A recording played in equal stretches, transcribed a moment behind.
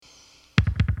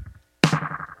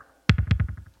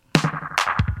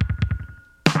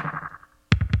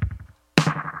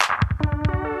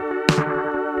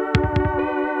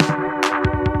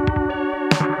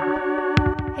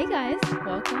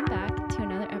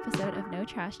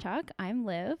Trash Talk. I'm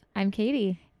Liv. I'm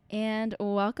Katie. And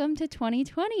welcome to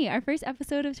 2020, our first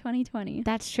episode of 2020.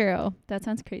 That's true. That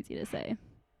sounds crazy to say.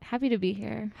 Happy to be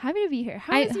here. Happy to be here.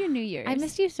 How was your New Year's? I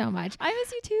missed you so much. I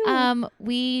miss you too.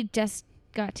 We just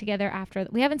got together after.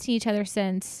 We haven't seen each other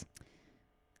since.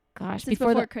 Gosh,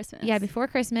 before Christmas. Yeah, before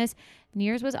Christmas. New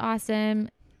Year's was awesome.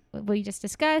 We just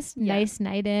discussed. Yeah. Nice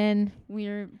night in. We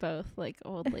were both like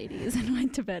old ladies and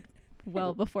went to bed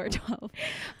well before 12.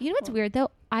 You know what's weird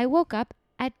though? I woke up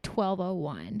at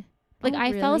 12:01. Like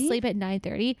I fell really? asleep at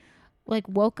 9:30. Like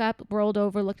woke up, rolled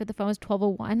over, looked at the phone. It was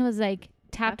 12:01. Was like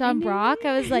tapped Happy on New Brock.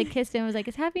 Year. I was like kissed him. I was like,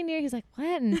 "It's Happy New Year." He's like,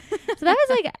 "What?" And so that was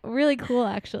like really cool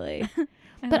actually.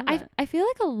 But I feel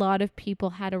like a lot of people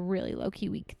had a really low key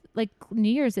week, like New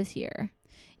Year's this year.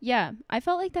 Yeah, I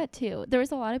felt like that too. There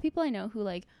was a lot of people I know who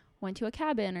like went to a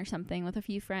cabin or something with a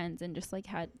few friends and just like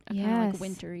had a kind of like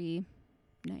wintry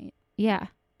night. Yeah.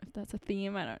 If that's a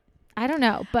theme, I don't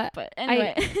know, but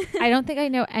anyway. I don't think I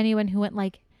know anyone who went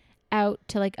like out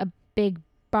to like a big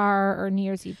bar or New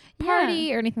Year's Eve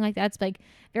party or anything like that. It's like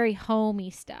very homey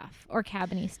stuff or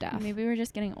cabiny stuff. Maybe we're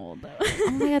just getting old though.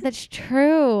 Oh my God, that's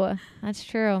true. That's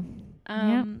true.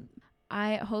 Yep.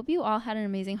 I hope you all had an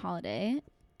amazing holiday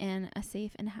and a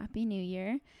safe and happy new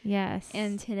year. Yes.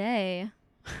 And today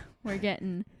we're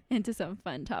getting into some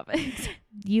fun topics.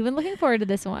 You've been looking forward to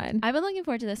this one. I've been looking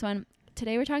forward to this one.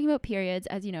 Today we're talking about periods,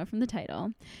 as you know from the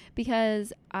title,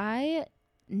 because I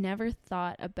never even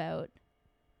thought about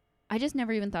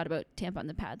tampons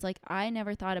and pads. Like I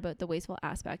never thought about the wasteful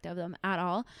aspect of them at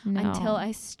all until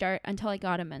I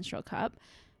got a menstrual cup.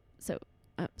 So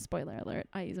spoiler alert,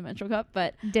 I use a menstrual cup,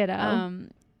 but Ditto.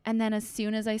 and then as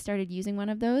soon as I started using one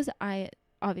of those, I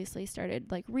obviously started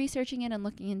like researching it and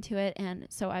looking into it. And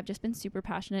so I've just been super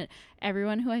passionate.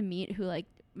 Everyone who I meet who like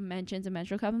mentions a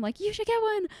menstrual cup, I'm like, you should get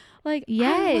one. Like,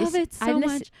 yes, I love it so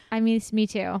much. I mean, me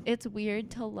too. It's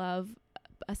weird to love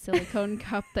a silicone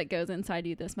cup that goes inside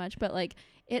you this much, but like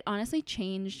it honestly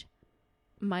changed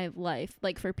my life.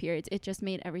 Like for periods, it just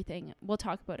made everything, we'll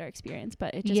talk about our experience,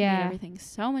 but it just made everything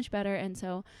so much better. And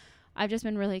so I've just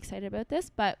been really excited about this,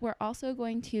 but we're also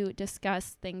going to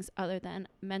discuss things other than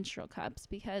menstrual cups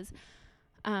because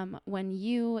when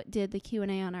you did the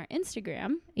Q&A on our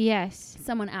Instagram, yes,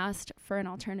 someone asked for an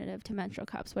alternative to menstrual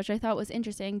cups, which I thought was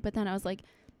interesting, but then I was like,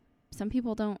 some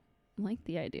people don't like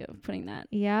the idea of putting that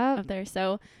up there.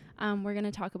 So we're going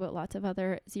to talk about lots of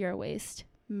other zero waste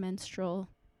menstrual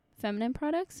feminine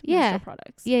products. Menstrual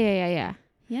products. Yeah.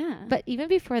 But But even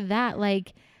before that,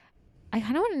 like, I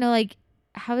kind of want to know, like,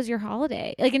 how was your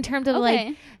holiday? Like, in terms of,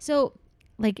 like, so,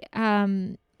 like,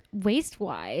 waste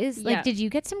wise, like, did you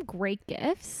get some great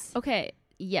gifts? Okay.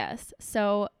 Yes.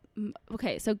 So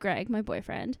Greg, my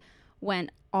boyfriend,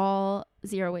 went all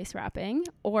zero waste wrapping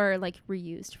or like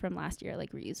reused from last year,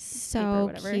 like reused paper or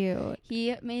whatever. Cute.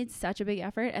 He made such a big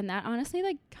effort, and that honestly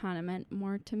like kind of meant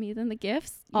more to me than the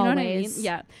gifts. You Always. know what I mean?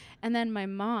 Yeah. And then my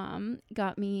mom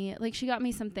got me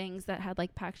some things that had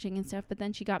like packaging and stuff, but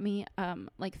then she got me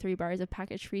like 3 bars of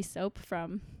package free soap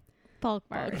from Bulk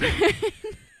Mart.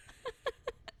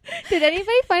 Did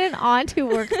anybody find an aunt who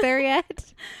works there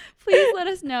yet? Please let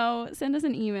us know. Send us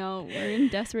an email. We're in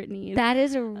desperate need. That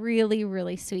is really,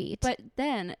 really sweet. But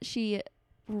then she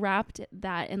wrapped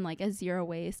that in like a zero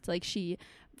waste. Like she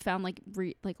found like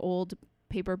old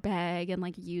paper bag and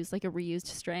like used like a reused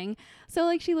string. So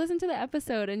like she listened to the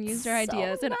episode and used our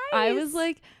ideas. And I was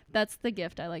like, that's the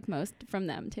gift I like most from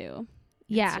them too.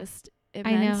 Yeah. It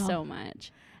meant so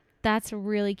much. That's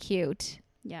really cute.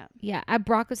 Yeah. Yeah. At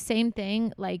Brock was same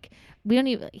thing. Like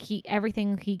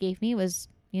everything he gave me was,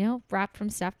 wrapped from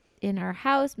stuff in our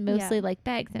house, mostly like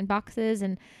bags and boxes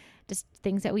and just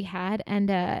things that we had,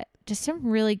 and just some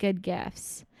really good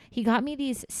gifts. He got me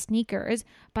these sneakers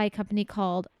by a company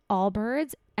called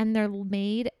Allbirds, and they're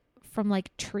made from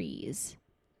like trees.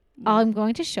 Yeah. I'm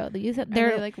going to show you that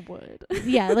they're like wood.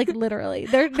 Yeah, like literally.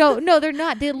 They're they're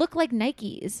not. They look like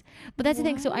Nikes. But that's the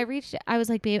thing. So I was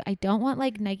like, babe, I don't want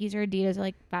like Nikes or Adidas or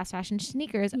like fast fashion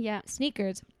sneakers. Yeah.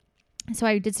 Sneakers. So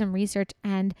I did some research,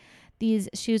 and these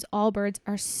shoes, Allbirds,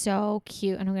 are so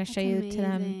cute, and I'm going to show you to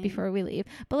them before we leave.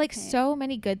 But like so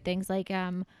many good things, like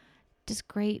just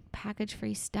great package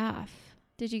free stuff.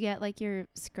 Did you get like your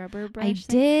scrubber brush? I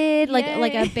did. Like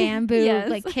a bamboo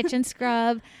like kitchen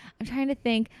scrub. I'm trying to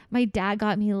think. My dad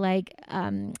got me like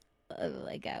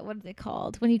what is it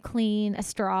called when you clean a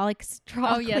straw, like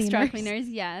straw cleaners. Straw cleaners,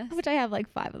 yes. Which I have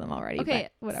like 5 of them already. Okay,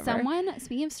 but whatever.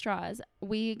 Speaking of straws,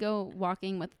 we go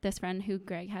walking with this friend who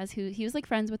Greg has, who he was like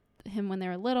friends with him when they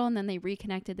were little, and then they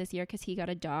reconnected this year because he got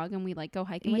a dog, and we like go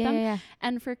hiking with them. Yeah.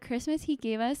 And for Christmas, he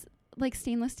gave us like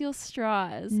stainless steel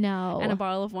straws. No. And a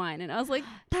bottle of wine, and I was like,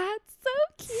 that's so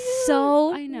cute.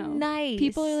 so I know. nice.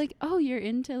 People are like, oh, you're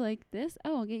into like this?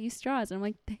 Oh, I'll get you straws. And I'm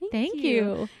like, thank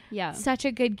you. Yeah. Such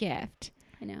a good gift.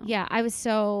 I know. Yeah, it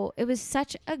was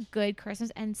such a good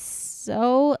Christmas and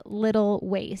so little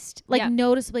waste. Like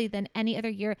noticeably than any other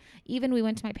year. Even we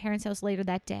went to my parents' house later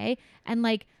that day and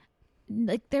like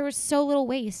there was so little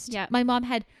waste. Yeah. My mom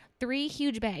had 3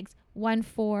 huge bags. One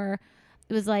for,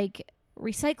 it was like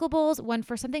recyclables, one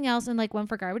for something else, and like one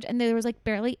for garbage. And there was like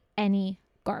barely any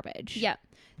garbage. Yeah.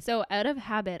 So out of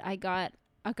habit, I got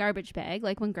a garbage bag,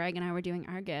 like when Greg and I were doing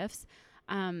our gifts.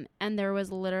 And there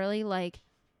was literally like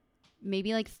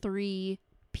maybe like 3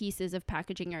 pieces of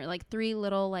packaging or like 3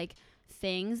 little like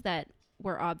things that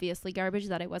were obviously garbage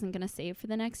that I wasn't going to save for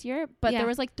the next year. But there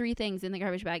was like 3 things in the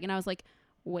garbage bag. And I was like,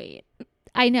 wait.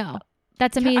 I know.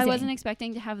 That's amazing. I wasn't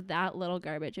expecting to have that little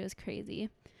garbage. It was crazy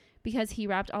because he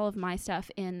wrapped all of my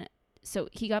stuff in. So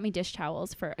he got me dish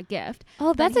towels for a gift.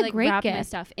 Oh, that's a great wrapped gift. My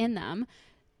stuff in them.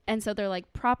 And so they're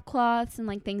like prop cloths and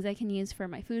like things I can use for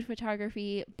my food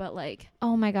photography. But like,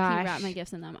 oh my gosh, he wrapped my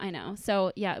gifts in them. I know.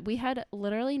 So yeah, we had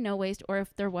literally no waste. Or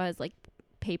if there was like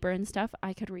paper and stuff,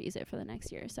 I could reuse it for the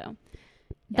next year. So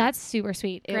yeah. That's super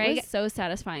sweet. It was so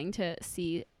satisfying to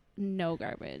see no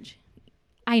garbage.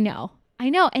 I know.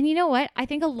 And you know what? I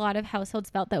think a lot of households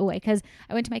felt that way because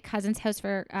I went to my cousin's house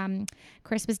for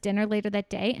Christmas dinner later that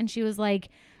day. And she was like,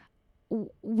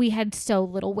 we had so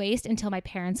little waste until my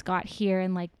parents got here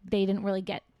and like they didn't really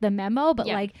get the memo. But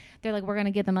like, they're like, we're going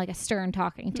to give them like a stern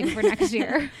talking to for next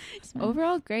year. So.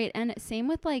 Overall, great. And same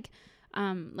with like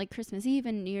Christmas Eve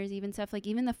and New Year's Eve and stuff. Like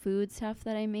even the food stuff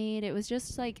that I made, it was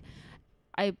just like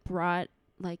I brought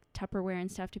like Tupperware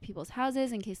and stuff to people's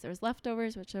houses in case there was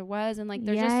leftovers, which there was, and like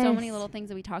there's just so many little things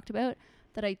that we talked about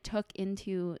that I took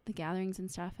into the gatherings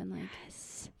and stuff, and like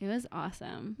it was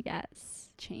awesome.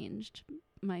 Changed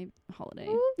my holiday.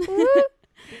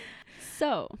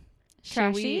 So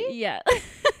trashy.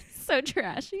 So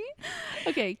trashy.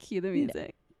 Okay, cue the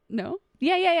music. No?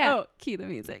 Yeah. Oh, cue the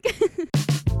music.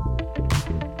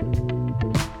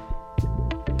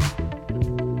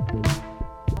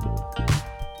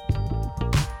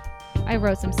 I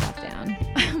wrote some stuff down.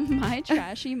 My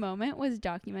trashy moment was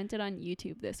documented on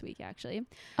YouTube this week, actually.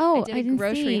 Oh, I did a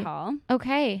grocery haul.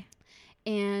 Okay.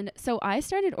 And so I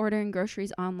started ordering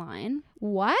groceries online.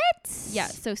 What? Yeah.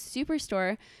 So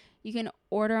Superstore, you can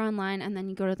order online and then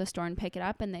you go to the store and pick it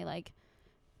up and they like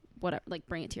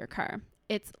bring it to your car.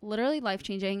 It's literally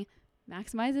life-changing.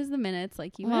 Maximizes the minutes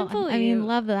like you wouldn't believe. I mean,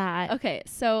 love that. Okay,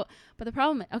 so but the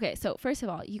problem, so first of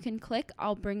all, you can click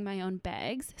I'll bring my own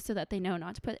bags so that they know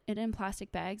not to put it in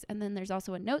plastic bags, and then there's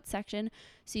also a note section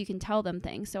so you can tell them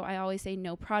things. So I always say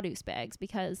no produce bags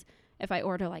because if I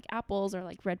order like apples or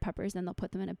like red peppers, then they'll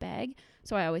put them in a bag.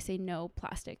 So I always say no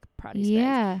plastic produce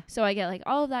bags. So I get like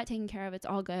all of that taken care of. It's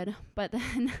all good. But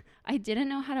then I didn't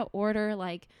know how to order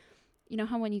like, you know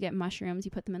how when you get mushrooms,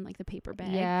 you put them in like the paper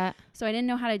bag? Yeah. So I didn't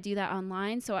know how to do that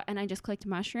online. And I just clicked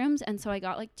mushrooms. And so I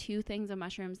got like 2 things of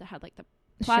mushrooms that had like the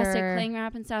plastic cling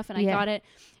wrap and stuff. And I got it.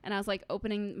 And I was like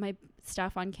opening my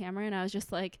stuff on camera. And I was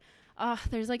just like,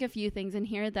 there's like a few things in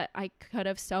here that I could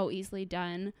have so easily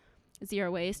done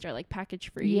 0 waste or like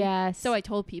package free. Yes. So I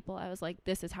told people, I was like,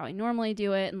 this is how I normally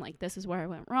do it. And like, this is where I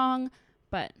went wrong.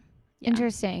 But yeah.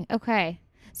 Interesting. Okay.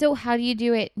 So how do you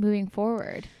do it moving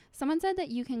forward? Someone said that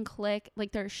you can click,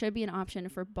 like there should be an option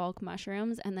for bulk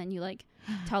mushrooms and then you like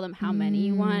tell them how many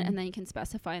you want and then you can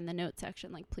specify in the note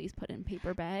section, like please put in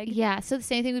paper bag. Yeah. So the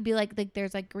same thing would be like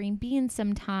there's like green beans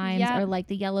sometimes or like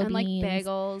the yellow beans. And like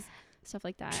bagels, stuff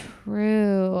like that.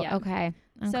 True. Yeah. Okay.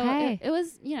 So it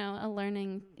was, a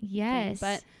learning thing.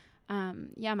 But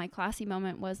my classy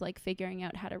moment was like figuring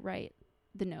out how to write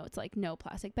the notes, like no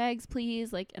plastic bags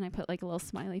please, like, and I put like a little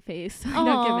smiley face so I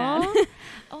don't get mad.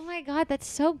 Oh my god, that's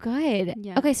so good.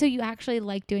 Yeah. Okay, so you actually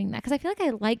like doing that because I feel like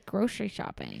I like grocery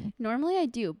shopping. Normally I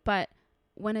do, but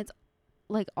when it's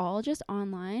like all just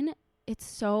online, it's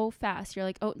so fast. You're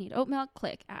like, oh, need oat milk,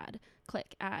 click add.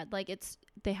 Like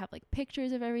they have like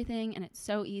pictures of everything and it's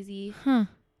so easy.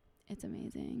 It's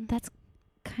amazing. That's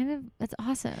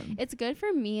awesome. It's good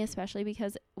for me, especially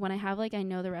because when I have like, I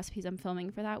know the recipes I'm filming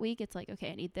for that week, it's like,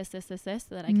 okay, I need this, so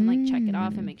that I can like check it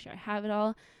off and make sure I have it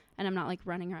all. And I'm not like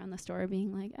running around the store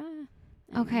being like, anyway.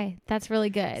 Okay. That's really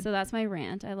good. So that's my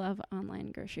rant. I love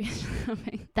online grocery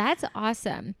shopping. That's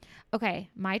awesome. Okay.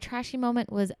 My trashy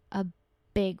moment was a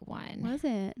big one. Was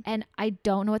it? And I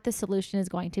don't know what the solution is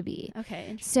going to be.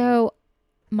 Okay. So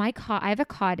I have a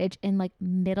cottage in like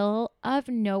middle of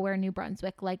nowhere, New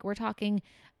Brunswick. Like we're talking,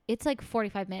 it's like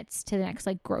 45 minutes to the next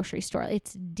like grocery store.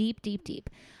 It's deep.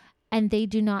 And they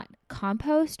do not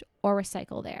compost or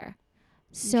recycle there.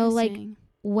 So like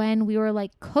when we were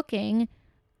like cooking,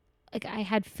 like I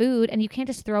had food, and you can't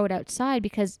just throw it outside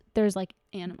because there's like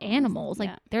animals.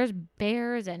 Like there's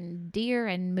bears and deer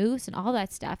and moose and all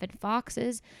that stuff and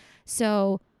foxes.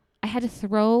 So I had to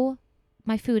throw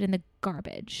my food in the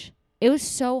garbage. It was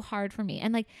so hard for me.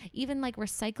 And like even like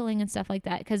recycling and stuff like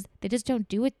that, because they just don't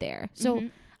do it there. So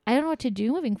I don't know what to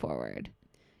do moving forward.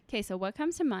 Okay, so what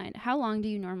comes to mind? How long do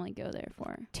you normally go there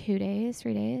for? 2 days,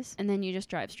 3 days. And then you just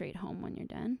drive straight home when you're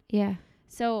done? Yeah.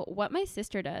 So what my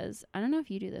sister does, I don't know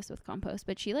if you do this with compost,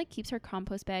 but she like keeps her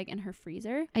compost bag in her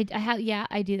freezer.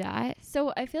 I do that.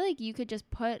 So I feel like you could just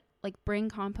bring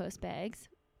compost bags,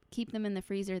 keep them in the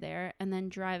freezer there, and then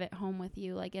drive it home with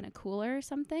you like in a cooler or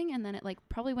something. And then it like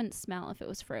probably wouldn't smell if it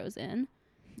was frozen.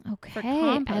 Okay.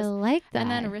 I like that. And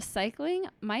then recycling,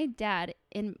 my dad,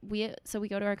 we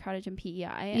go to our cottage in PEI,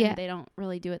 and they don't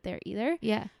really do it there either.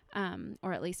 Yeah.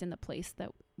 Or at least in the place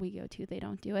that we go to, they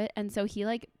don't do it. And so he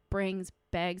like brings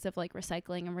bags of like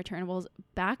recycling and returnables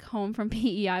back home from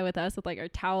PEI with us with like our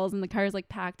towels, and the car is like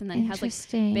packed, and then he has like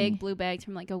big blue bags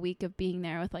from like a week of being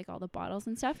there with like all the bottles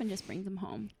and stuff, and just brings them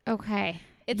home. Okay.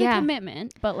 It's a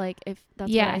commitment, but like if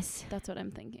that's that's what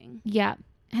I'm thinking. Yeah.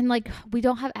 And like we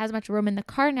don't have as much room in the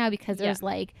car now because there's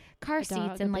like car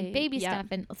seats and like baby stuff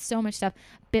and so much stuff.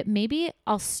 But maybe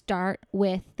I'll start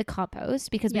with the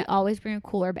compost because we always bring a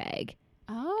cooler bag.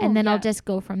 Oh. And then I'll just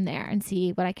go from there and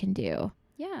see what I can do.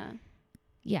 Yeah.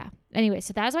 Yeah. Anyway,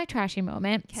 so that was my trashy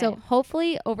moment. Kay. So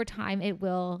hopefully over time it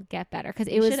will get better, because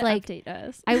it was like update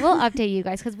us. I will update you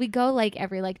guys, because we go like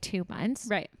every like 2 months.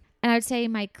 Right. And I would say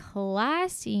my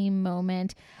classy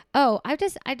moment. Oh, I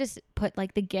just put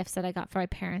like the gifts that I got for my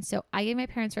parents. So I gave my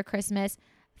parents for Christmas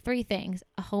 3 things: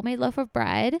 a homemade loaf of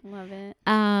bread, love it,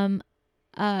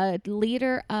 a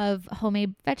liter of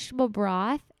homemade vegetable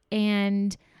broth,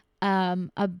 and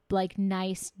a like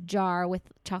nice jar with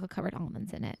chocolate covered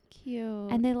almonds in it.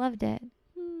 Cute. And they loved it.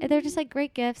 They're just like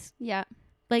great gifts. Yeah.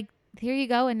 Like, here you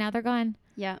go, and now they're gone.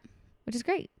 Yeah. Which is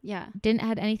great. Yeah. Didn't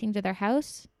add anything to their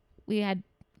house. We had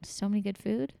so many good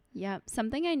food. Yeah.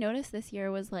 Something I noticed this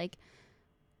year was like,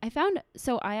 I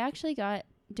actually got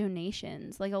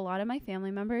donations. Like a lot of my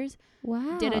family members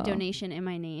did a donation in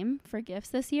my name for gifts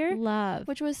this year. Love.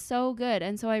 Which was so good.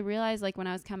 And so I realized like when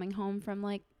I was coming home from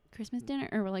like Christmas dinner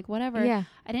or like whatever,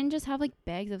 I didn't just have like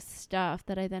bags of stuff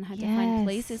that I then had to find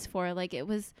places for. Like there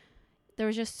was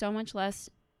just so much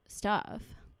less stuff.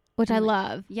 Which I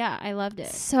love. Yeah, I loved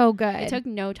it. So good. It took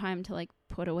no time to like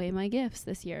put away my gifts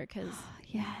this year because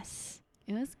yes,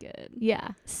 it was good. Yeah,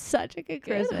 such a good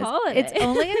Christmas holiday. It's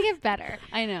only gonna get better.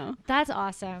 I know. That's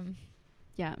awesome.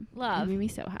 Yeah, love. It made me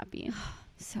so happy.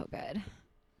 So good.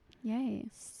 Yay.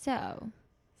 So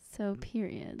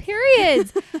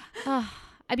periods.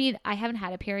 I mean, I haven't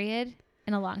had a period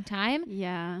in a long time.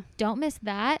 Yeah. Don't miss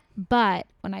that. But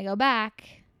when I go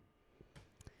back,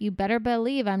 you better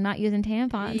believe I'm not using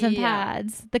tampons and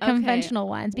pads, the conventional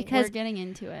ones, because we're getting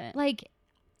into it. Like,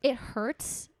 it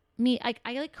hurts me. Like,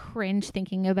 I like cringe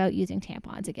thinking about using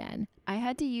tampons again. I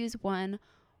had to use one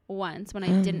once when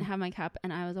I didn't have my cup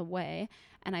and I was away,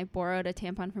 and I borrowed a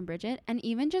tampon from Bridget, and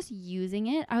even just using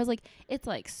it, I was like, it's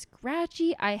like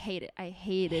scratchy. I hate it. I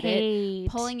hated it.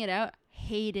 Pulling it out,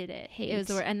 hated it. It was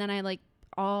the worst. And then I like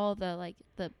all the like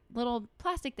the little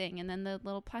plastic thing and then the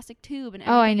little plastic tube and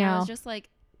everything. Oh, I know. I was just like,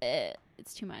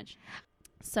 it's too much.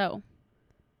 So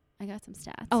I got some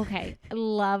stats. Okay.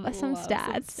 Love some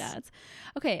stats.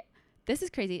 Okay. This is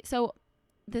crazy. So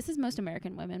this is most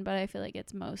American women, but I feel like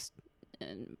it's most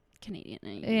Canadian.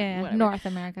 Whatever. North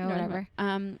America, whatever.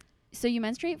 So you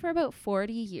menstruate for about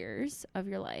 40 years of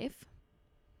your life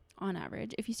on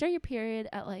average. If you start your period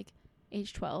at like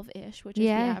age 12-ish, which is the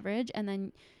average, and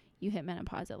then you hit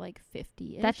menopause at like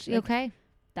 50-ish. That's like, okay.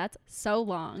 That's so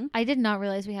long. I did not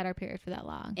realize we had our period for that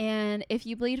long. And if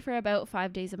you bleed for about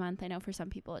 5 days a month, I know for some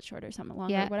people it's shorter, some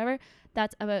longer, whatever,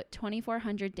 that's about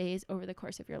 2,400 days over the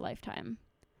course of your lifetime.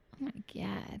 Oh my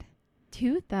God.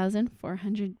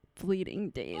 2,400 bleeding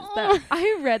days.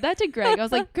 I read that to Greg. I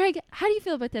was like, Greg, how do you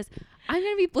feel about this? I'm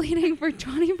going to be bleeding for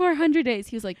 2,400 days.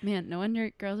 He was like, man, no wonder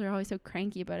girls are always so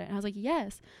cranky about it. And I was like,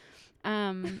 yes.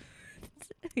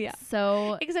 Yeah.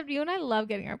 So except you and I love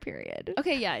getting our period.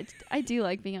 Okay, yeah, I do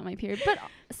like being on my period, but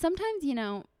sometimes, you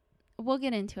know, we'll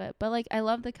get into it. But like, I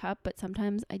love the cup, but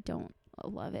sometimes I don't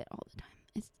love it all the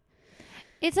time.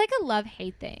 It's like a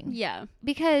love-hate thing. Yeah,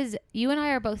 because you and I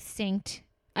are both synced.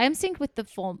 I'm synced with the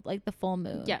full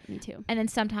moon. Yeah, me too. And then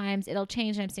sometimes it'll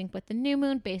change and I'm synced with the new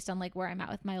moon based on like where I'm at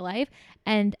with my life.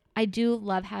 And I do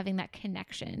love having that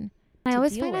connection. I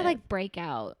always find I like break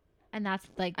out. And that's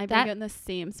like I break out in the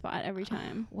same spot every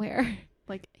time. Where?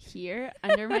 Like here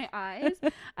under my eyes.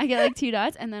 I get like 2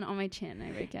 dots, and then on my chin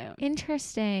I break out.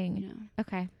 Interesting. You know.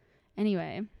 Okay.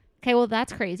 Anyway, Okay, well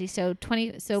that's crazy. So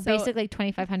basically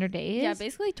 2,500 days. Yeah,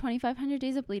 basically 2,500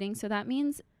 days of bleeding. So that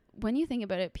means when you think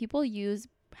about it, people use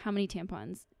how many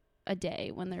tampons a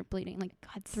day when they're bleeding? Like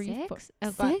God, 3, 6? 4,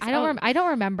 Oh God, 6? I don't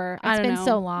remember. It's been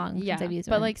so long since I've used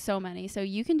one. But like so many. So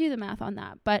you can do the math on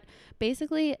that. But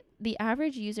basically, the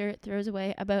average user throws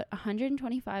away about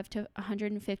 125 to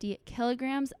 150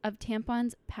 kilograms of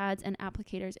tampons, pads, and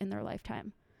applicators in their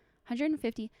lifetime.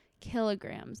 150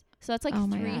 kilograms. So that's like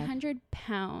 300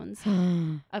 pounds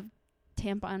of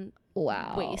tampon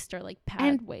waste, or like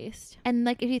pad waste. And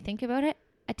like if you think about it,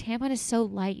 a tampon is so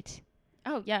light.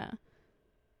 Oh yeah.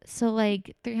 So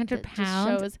like 300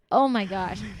 pounds. Oh my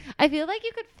gosh. I feel like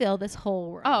you could fill this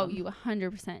whole room. Oh, you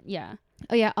 100%. Yeah.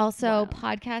 Oh yeah. Also,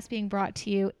 podcast being brought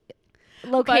to you.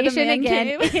 Location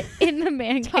again in the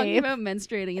man cave. Talking about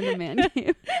menstruating in the man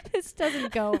cave. This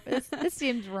doesn't go. This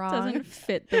seems wrong. Doesn't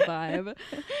fit the vibe.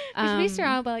 You should be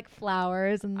surrounded by like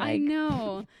flowers and like. I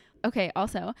know. Okay.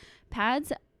 Also,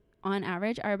 pads on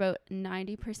average are about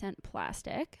 90%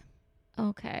 plastic.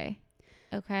 Okay.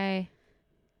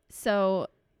 So,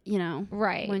 you know,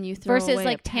 right. When you throw versus away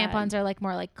like a pad, tampons are like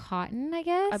more like cotton, I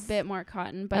guess. A bit more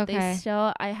cotton, but they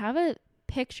still. I have a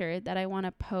picture that I want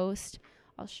to post.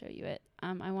 I'll show you it.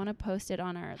 I want to post it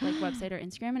on our like website or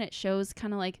Instagram, and it shows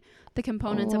kind of like the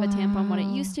components of a tampon, what it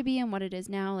used to be and what it is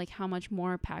now, like how much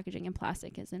more packaging and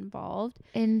plastic is involved.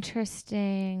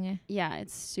 Interesting. Yeah,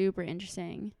 it's super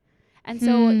interesting. And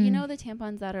so, you know, the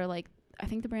tampons that are like, I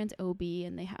think the brand's OB,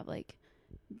 and they have like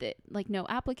no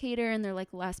applicator, and they're like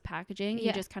less packaging.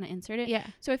 You just kind of insert it. Yeah.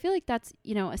 So I feel like that's,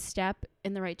 you know, a step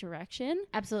in the right direction.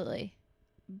 Absolutely.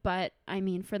 But I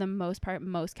mean, for the most part,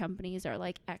 most companies are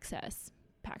like excess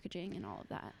packaging and all of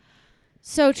that.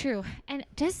 So true. And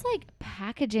just like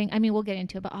packaging, I mean, we'll get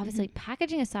into it, but obviously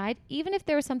packaging aside, even if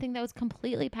there was something that was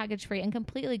completely package free and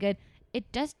completely good,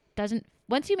 it just doesn't,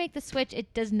 once you make the switch,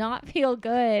 it does not feel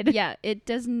good. Yeah, it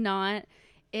does not.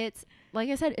 It's,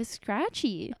 like I said, it's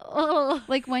scratchy. Oh.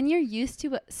 Like when you're used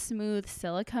to a smooth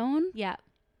silicone. Yeah.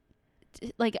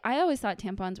 Like I always thought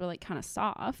tampons were like kind of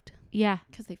soft. Yeah.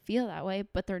 Because they feel that way,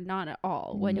 but they're not at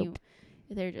all. When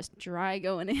they're just dry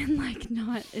going in, like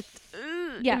not, it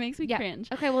makes me cringe.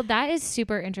 Okay, well that is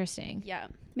super interesting. Yeah.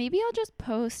 Maybe I'll just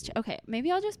post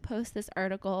this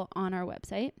article on our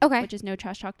website. Okay. Which is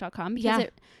notrashtalk.com, because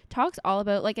it talks all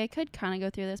about, like, I could kind of go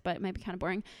through this, but it might be kind of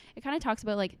boring. It kind of talks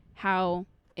about like how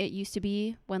it used to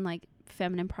be when like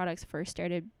feminine products first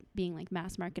started being like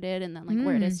mass marketed, and then like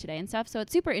where it is today and stuff. So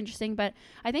it's super interesting, but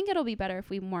I think it'll be better if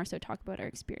we more so talk about our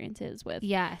experiences with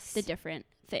the different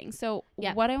things. So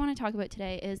what I want to talk about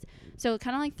today is, so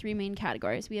kind of like 3 main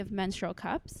categories. We have menstrual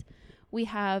cups, we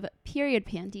have period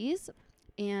panties,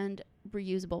 and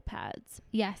reusable pads.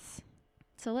 Yes.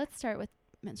 So let's start with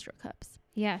menstrual cups.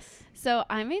 Yes. So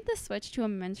I made the switch to a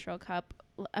menstrual cup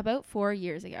about 4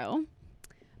 years ago.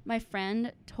 My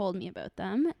friend told me about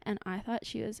them, and I thought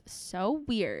she was so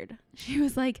weird. She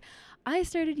was like, I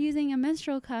started using a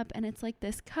menstrual cup, and it's like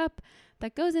this cup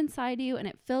that goes inside you, and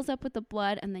it fills up with the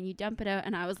blood, and then you dump it out.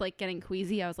 And I was like getting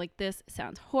queasy. I was like, this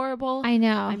sounds horrible. I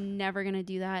know. I'm never going to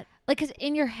do that. Like, because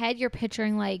in your head, you're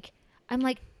picturing like, I'm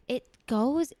like, it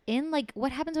goes in, like,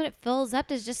 what happens when it fills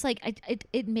up is just like,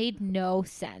 it made no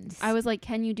sense. I was like,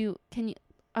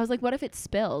 I was like, what if it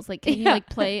spills? Like, can you like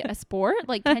play a sport?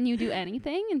 Like, can you do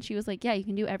anything? And she was like, yeah, you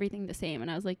can do everything the same. And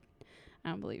I was like, I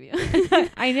don't believe you.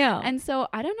 I know. And so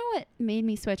I don't know what made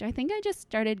me switch. I think I just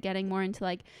started getting more into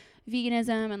like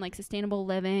veganism and like sustainable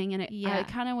living. And I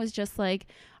kind of was just like,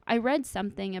 I read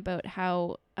something about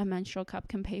how a menstrual cup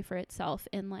can pay for itself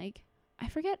in like, I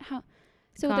forget how.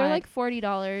 So they're like $40.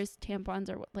 Tampons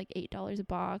are like $8 a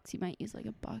box. You might use like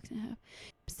a box and a half.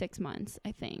 6 months,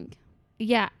 I think.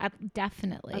 Yeah,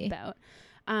 definitely. About.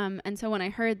 And so when I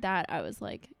heard that, I was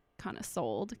like kind of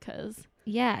sold, because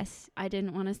I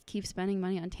didn't want to keep spending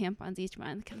money on tampons each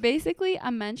month. Basically,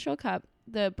 a menstrual cup,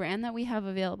 the brand that we have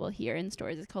available here in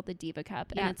stores is called the Diva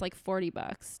Cup, and it's like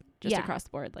 $40 just across the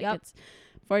board. Like it's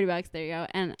 $40. There you go.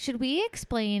 And should we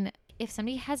explain, if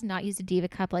somebody has not used a Diva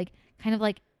Cup, like kind of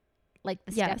like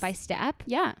the step by step?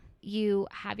 Yeah. You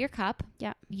have your cup.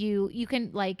 Yeah. You can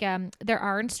like, there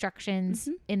are instructions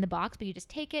in the box, but you just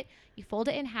take it, you fold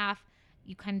it in half,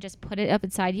 you kind of just put it up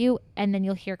inside you, and then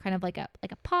you'll hear kind of like a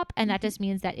pop, and that just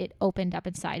means that it opened up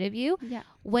inside of you. Yeah.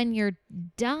 When you're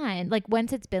done, like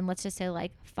once it's been, let's just say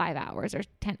like 5 hours or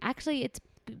 10, actually it's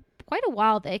quite a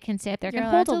while that it can stay up there. It can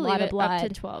hold a lot of blood. Up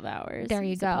to 12 hours. There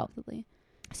you go.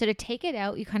 So to take it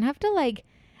out, you kind of have to like,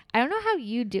 I don't know how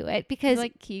you do it, because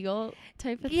like Kegel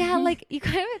type of thing. Yeah, like you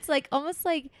kind of, it's like almost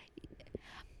like,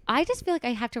 I just feel like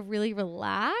I have to really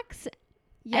relax.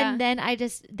 Yeah. And then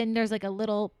then there's like a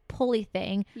little pulley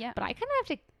thing. Yeah. But I kind of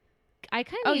have to I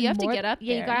kind Oh, of you have to get up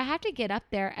Yeah, there. you gotta have to get up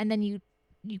there, and then you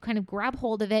kind of grab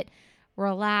hold of it,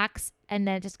 relax, and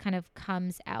then it just kind of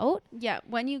comes out. Yeah,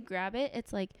 when you grab it,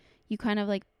 it's like you kind of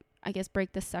like, I guess,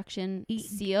 break the suction E-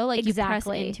 seal. Like you press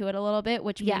exactly. into it a little bit,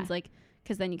 which Yeah. means like,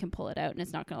 because then you can pull it out and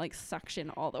it's not gonna like suction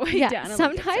all the way Yeah, down. And,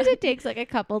 sometimes like, it takes like a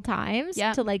couple times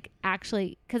Yeah. to like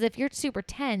actually, because if you're super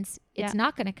tense, it's Yeah.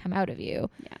 not going to come out of you.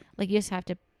 Yeah. Like you just have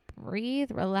to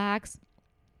breathe, relax,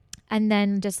 and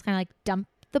then just kind of like dump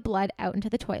the blood out into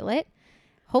the toilet.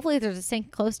 Hopefully there's a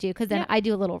sink close to you, because then Yeah. I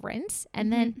do a little rinse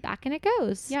and then Mhm. back in it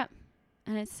goes. Yeah.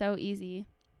 And it's so easy.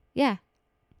 Yeah.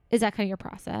 Is that kind of your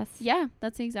process? Yeah,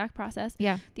 that's the exact process.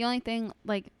 Yeah. The only thing,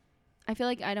 like, I feel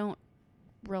like I don't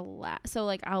relax. So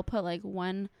like I'll put like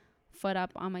one foot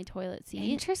up on my toilet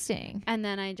seat, Interesting. and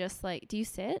then I just like, do you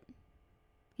sit?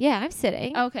 Yeah, I'm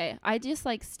sitting. Okay, I just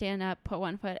like stand up, put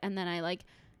one foot, and then I like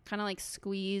kind of like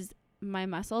squeeze my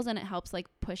muscles, and it helps like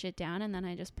push it down, and then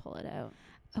I just pull it out.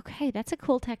 Okay, that's a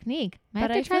cool technique. Might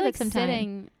But have I to try feel that like sometime.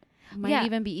 sitting might Yeah.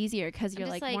 even be easier because I'm you're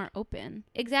just, like like- more open.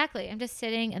 Exactly. I'm just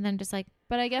sitting and then just like,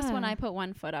 But I guess when Ah. I put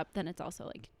one foot up, then it's also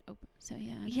like open. So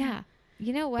yeah. yeah.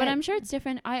 You know what? But I'm sure it's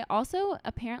different. I also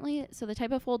apparently, so the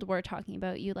type of fold we're talking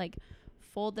about, you like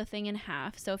fold the thing in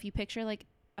half. So if you picture like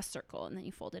a circle and then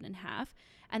you fold it in half,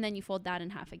 and then you fold that in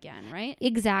half again, right?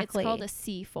 Exactly. It's called a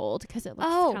C fold because it looks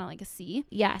Oh. kind of like a C.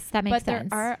 Yes, that makes But sense.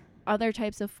 there are other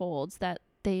types of folds that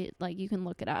they like, you can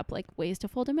look it up, like ways to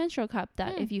fold a menstrual cup,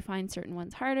 that Hmm. if you find certain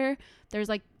ones harder, there's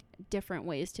like different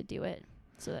ways to do it.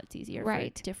 So that's easier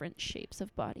Right. for different shapes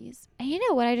of bodies. And you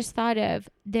know what I just thought of?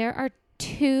 There are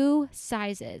 2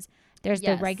 sizes. There's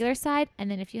Yes. the regular side,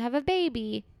 and then if you have a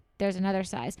baby, there's another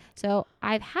size. So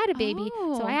I've had a baby,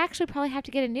 so Oh. I actually probably have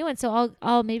to get a new one. So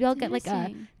I'll maybe I'll get like a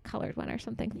Interesting. colored one or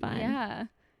something fun. Yeah.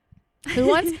 Who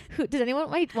wants? Who does anyone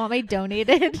want my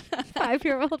donated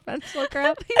 5-year-old menstrual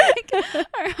cup? Like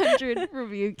our 100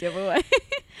 review giveaway.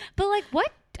 But like,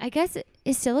 what? I guess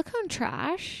is silicone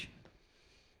trash?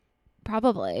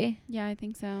 Probably. Yeah, I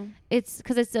think so. It's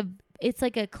because it's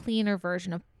like a cleaner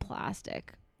version of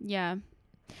plastic. Yeah.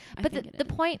 I But think the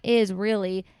point is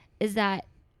really is that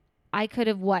I could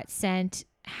have sent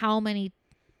how many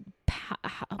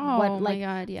oh my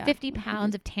god, yeah. 50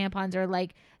 pounds of tampons, or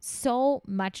like so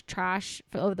much trash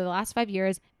for over the last 5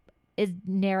 years is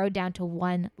narrowed down to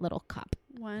one little cup.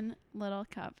 One little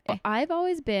cup. Eh. I've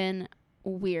always been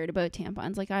weird about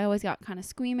tampons. Like I always got kind of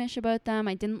squeamish about them.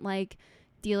 I didn't like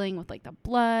dealing with like the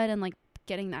blood and like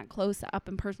getting that close up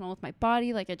and personal with my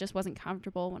body. Like it just wasn't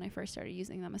comfortable when I first started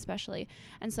using them, especially.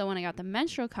 And so when I got the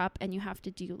menstrual cup, and you have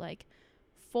to do like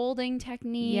folding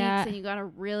techniques, Yeah. and you got to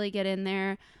really get in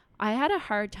there, I had a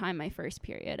hard time my first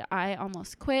period. I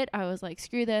almost quit. I was like,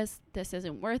 screw this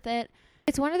isn't worth it.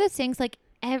 It's one of those things, like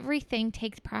everything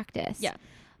takes practice. Yeah.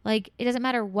 Like it doesn't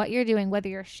matter what you're doing, whether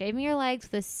you're shaving your legs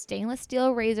with a stainless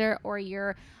steel razor or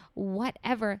you're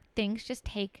whatever, things just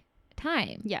take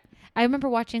time. Yeah. I remember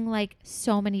watching like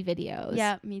so many videos.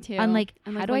 Yeah, me too. On like,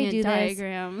 And, how do I looking at do this?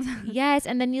 diagrams. Yes.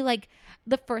 And then you like,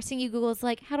 the first thing you Google is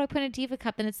like, how do I put in a diva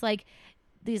cup? And it's like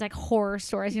these like horror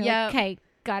stories. You're Yep. like, okay,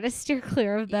 gotta steer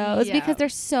clear of those Yeah. because they're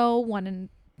so 1 in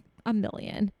a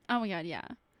million. Oh my god, yeah.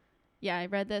 Yeah, I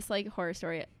read this like horror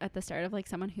story at the start of like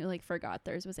someone who like forgot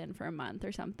theirs was in for a month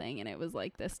or something, and it was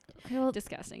like this Well,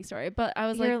 disgusting story. But I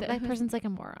was you're- like, that person's like a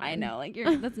moron. I know, like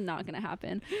that's not gonna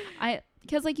happen.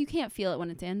 Because like you can't feel it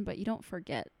when it's in, but you don't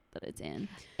forget that it's in.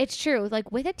 It's true.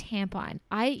 Like with a tampon,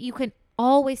 you can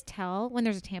always tell when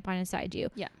there's a tampon inside you.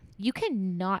 Yeah. You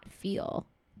cannot feel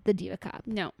the diva cup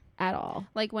No, at all.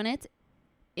 like when it's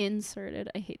inserted,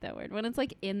 I hate that word, when it's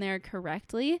like in there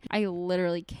correctly, I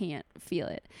literally can't feel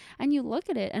it. And you look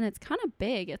at it and it's kind of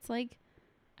big. It's like,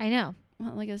 I know.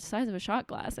 well, like the size of a shot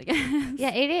glass, I guess.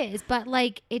 Yeah, it is. But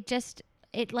like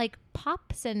it like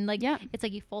pops, and like Yeah. it's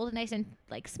like you fold it nice and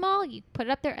like small, you put it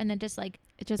up there, and then just like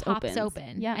It just pops opens.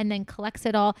 open. Yeah. And then collects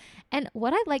it all. And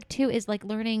what I like too is like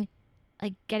learning,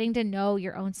 like getting to know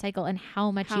your own cycle and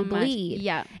how much you bleed.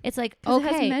 Yeah. It's like, 'Cause it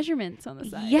okay. has measurements on the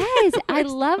side. Yes, I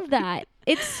love that.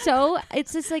 It's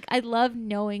just like I love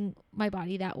knowing my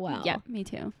body that well. Yeah, me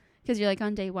too. Because you're like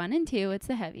on day 1 and 2, it's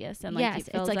the heaviest, and like Yes, it it's,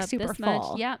 fills like, up super this much.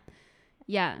 full. Yeah,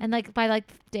 yeah. And like by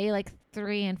like day like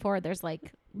 3 and 4, there's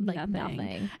like Nothing.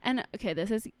 nothing. And okay, this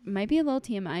is might be a little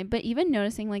TMI, but even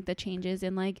noticing like the changes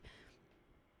in like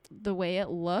the way it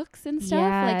looks and stuff,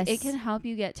 like it Yes. can help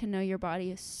you get to know your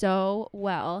body so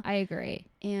well. I agree.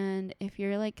 And if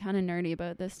you're like kind of nerdy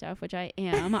about this stuff, which I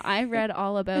am, I read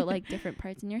all about like different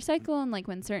parts in your cycle and like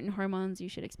when certain hormones you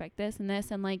should expect this and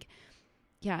this, and like,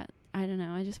 yeah, I don't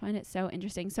know. I just find it so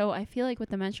interesting. So I feel like with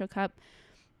the menstrual cup,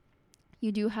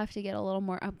 you do have to get a little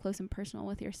more up close and personal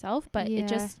with yourself, but Yeah. it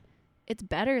just it's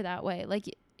better that way. Like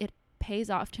it pays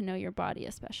off to know your body,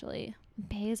 especially. It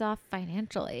pays off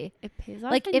financially. It pays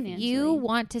off like financially. If you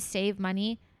want to save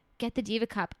money, get the Diva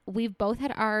Cup. We've both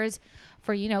had ours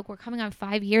for, we're coming on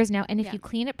 5 years now. And if you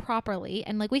clean it properly,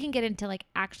 and like we can get into like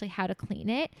actually how to clean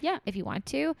it if you want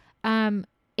to,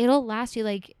 it'll last you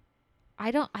like,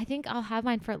 I think I'll have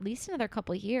mine for at least another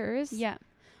couple of years. Yeah.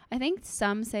 I think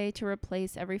some say to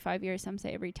replace every 5 years, some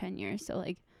say every 10 years. So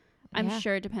like, I'm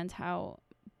sure it depends how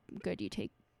good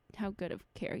of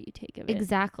care you take of it.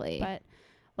 Exactly. But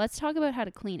let's talk about how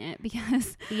to clean it,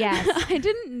 because yes, I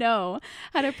didn't know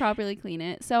how to properly clean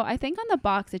it. So I think on the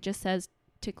box, it just says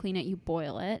to clean it, you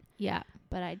boil it. Yeah.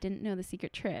 But I didn't know the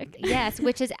secret trick. Yes,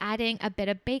 which is adding a bit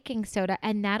of baking soda,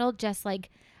 and that'll just like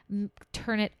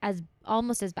turn it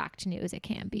almost as back to new as it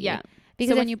can be. Yeah.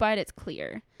 Because so when you buy it, it's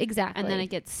clear. Exactly. And then it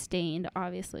gets stained,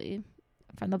 obviously,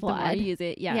 from the the more blood. you use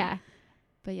it. Yeah. Yeah.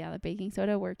 But yeah, the baking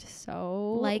soda worked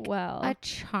so like well. a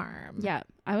charm. Yeah.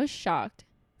 I was shocked.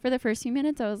 For the first few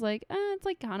minutes, I was like, it's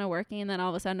like kind of working. And then all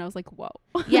of a sudden I was like, whoa.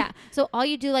 Yeah. So all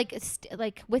you do like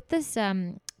with this,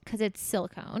 cause it's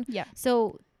silicone. Yeah.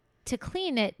 So to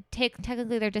clean it,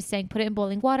 technically they're just saying, put it in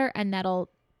boiling water and that'll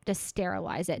just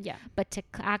sterilize it. Yeah. But to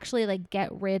actually like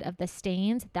get rid of the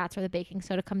stains, that's where the baking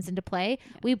soda comes into play.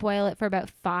 Yeah. We boil it for about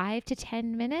 5 to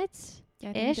 10 minutes. Yeah.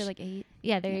 I think we did like 8.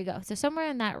 Yeah. There you go. So somewhere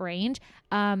in that range,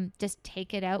 just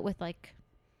take it out with like,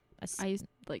 I used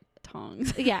like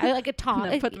tongs. Yeah, like a tong.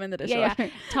 And then put them in the dishwasher. Yeah.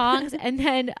 Tongs, and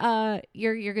then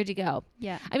you're good to go.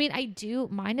 Yeah. I mean,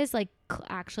 mine is like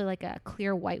actually like a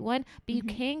clear white one, but you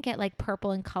can get like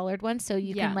purple and colored ones, so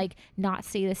you can like not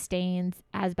see the stains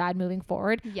as bad moving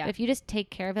forward. Yeah. But if you just take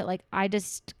care of it, like I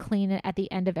just clean it at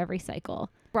the end of every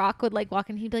cycle. Brock would like walk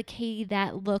in, he'd be like, "Hey,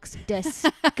 that looks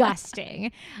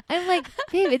disgusting." I'm like,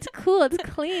 "Babe, it's cool, it's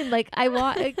clean. Like I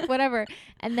want like, whatever."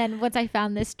 And then once I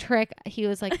found this trick, he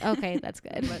was like, "Okay, that's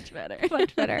good, much better,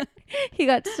 much better." He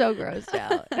got so grossed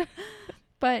out.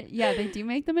 But yeah, they do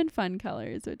make them in fun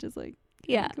colors, which is like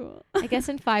cool. I guess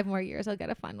in 5 more years I'll get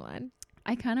a fun one.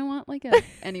 I kind of want like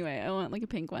anyway, I want like a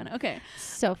pink one. Okay,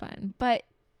 so fun. But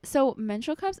so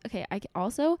menstrual cups. Okay, I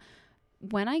also.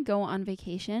 When I go on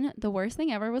vacation, the worst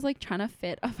thing ever was like trying to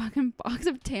fit a fucking box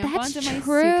of tampons in my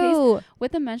suitcase.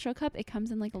 With a menstrual cup, it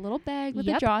comes in like a little bag with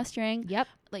a drawstring. Yep.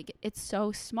 Like it's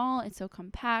so small, it's so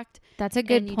compact. That's a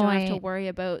good point. You point. don't have to worry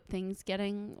about things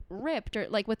getting ripped, or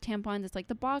like with tampons, it's like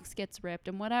the box gets ripped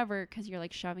and whatever because you're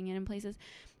like shoving it in places.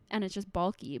 And it's just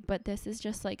bulky, but this is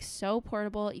just like so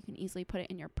portable. You can easily put it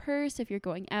in your purse if you're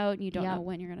going out and you don't know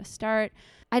when you're going to start.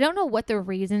 I don't know what the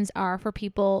reasons are for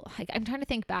people. Like, I'm trying to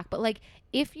think back, but like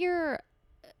if you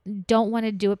don't want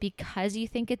to do it because you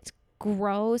think it's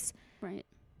gross, right?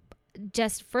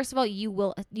 Just first of all,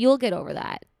 you'll get over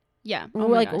that. Yeah. Oh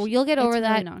like you'll get over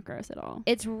that. It's really not gross at all.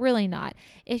 It's really not.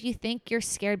 If you think you're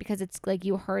scared because it's like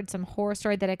you heard some horror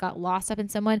story that it got lost up in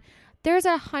someone, there's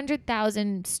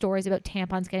 100,000 stories about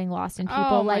tampons getting lost in people.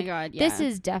 Oh like, my God, this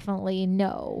is definitely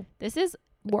This is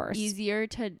worse. Easier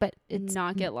to but it's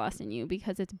not get lost in you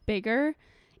because it's bigger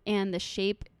and the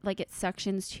shape, like it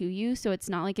suctions to you. So it's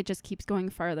not like it just keeps going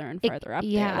farther and farther up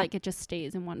there. Like it just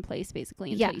stays in one place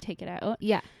basically until you take it out.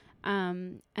 Yeah.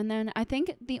 And then I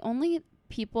think the only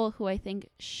people who I think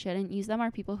shouldn't use them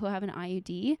are people who have an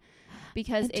IUD.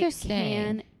 Because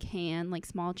it can like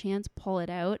small chance pull it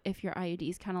out if your IUD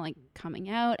is kind of like coming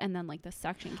out and then like the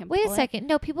suction can Wait pull a second.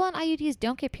 No, people on IUDs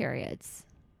don't get periods.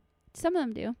 Some of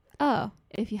them do. Oh.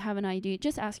 If you have an IUD,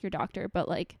 just ask your doctor. But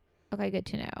like. Okay, good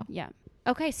to know. Yeah.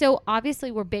 Okay, so obviously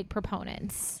we're big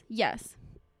proponents. Yes.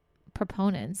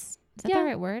 Proponents. Is that the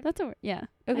right word? That's a word. Yeah.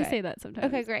 Okay. I say that sometimes.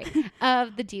 Okay, great.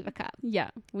 Of the Diva Cup.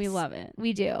 Yeah. We love it.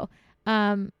 We do.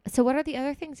 So what are the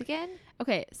other things again?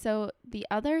 Okay, so the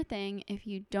other thing, if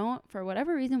you don't, for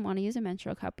whatever reason, want to use a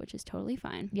menstrual cup, which is totally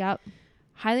fine. Yep.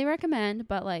 Highly recommend,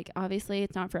 but like obviously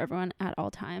it's not for everyone at all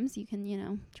times. You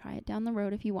can, try it down the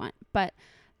road if you want. But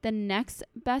the next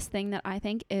best thing that I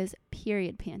think is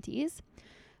period panties.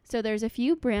 So there's a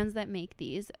few brands that make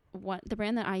these. The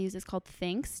brand that I use is called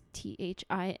Thinx,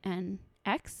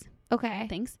 THINX. Okay.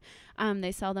 Thinx.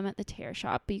 They sell them at the Tear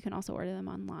Shop, but you can also order them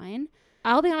online.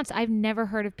 I'll be honest, I've never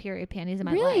heard of period panties in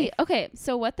my life. Really? Okay,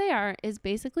 so what they are is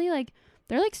basically like,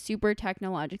 they're like super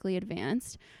technologically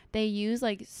advanced. They use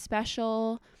like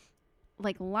special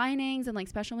like linings and like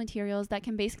special materials that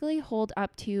can basically hold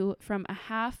up to from a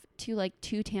half to like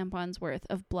 2 tampons worth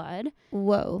of blood.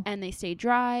 Whoa. And they stay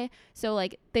dry. So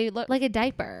like they look like a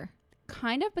diaper.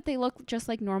 Kind of, but they look just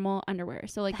like normal underwear.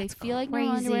 So like That's they feel like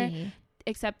normal underwear.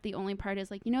 Except the only part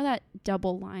is like, that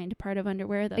double lined part of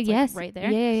underwear that's like right there.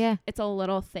 Yeah. It's a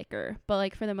little thicker, but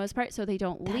like for the most part, so they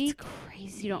don't leak. That's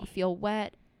crazy. You don't feel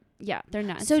wet. Yeah, they're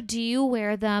nuts. So do you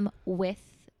wear them with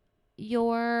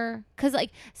your, because like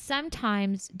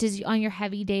sometimes on your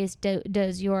heavy days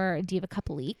does your Diva Cup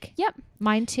leak? Yep,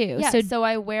 mine too. Yeah, so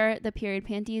I wear the period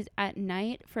panties at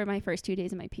night for my first 2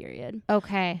 days of my period.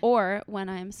 Okay. Or when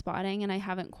I'm spotting and I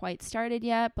haven't quite started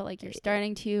yet, but like you're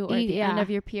starting to, or at the end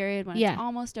of your period when it's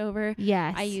almost over.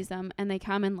 Yes, I use them, and they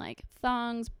come in like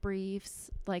thongs, briefs,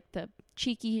 like the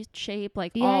cheeky shape,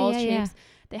 like all shapes. Yeah.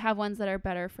 They have ones that are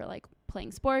better for like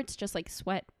playing sports, just like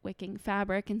sweat wicking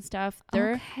fabric and stuff.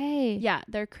 They're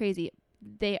they're crazy.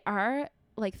 They are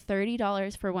like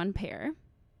 $30 for one pair,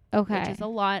 which is a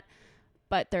lot,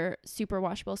 but they're super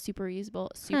washable, super reusable,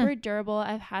 super durable.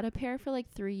 I've had a pair for like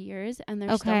 3 years and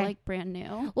they're still like brand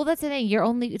new. Well, that's the thing,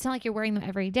 it's not like you're wearing them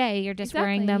every day, you're just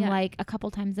wearing them like a couple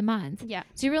times a month.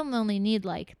 So you really only need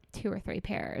like 2 or 3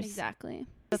 pairs. Exactly.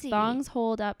 The thongs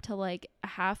hold up to like a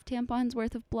half tampon's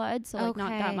worth of blood, so like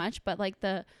not that much, but like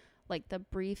the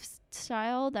brief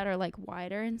style that are like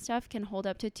wider and stuff can hold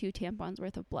up to 2 tampons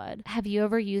worth of blood. Have you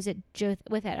ever used it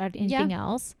without anything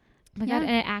else? Oh my God,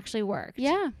 and it actually worked.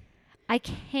 Yeah. I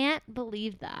can't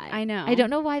believe that. I know. I don't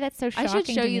know why that's so shocking. I should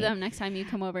show you them next time you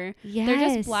come over. Yes.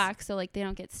 They're just black, so like they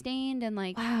don't get stained, and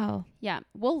like wow. Yeah,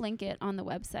 we'll link it on the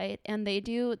website, and they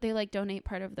like donate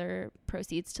part of their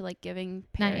proceeds to like giving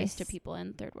pairs to people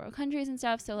in third world countries and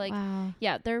stuff. So like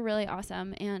yeah, they're really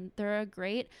awesome, and they're a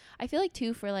great, I feel like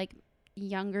too, for like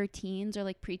younger teens or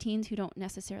like preteens who don't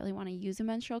necessarily want to use a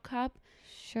menstrual cup.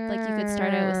 Sure. Like you could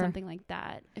start out with something like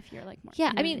that if you're like more.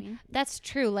 Yeah, I mean that's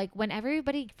true. Like when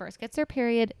everybody first gets their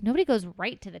period, nobody goes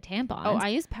right to the tampons. Oh, I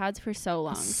used pads for so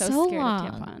long. So scared of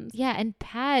tampons. Yeah, and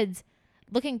pads.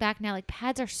 Looking back now, like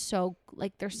pads are so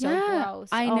like they're so gross.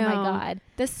 I know. Oh my God,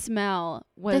 the smell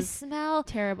was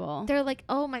terrible. They're like,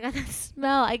 oh my God, the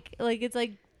smell. It's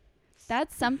like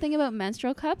that's something about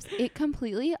menstrual cups. It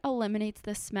completely eliminates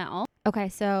the smell. Okay,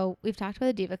 so we've talked about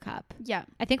the Diva Cup. Yeah,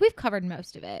 I think we've covered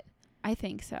most of it. I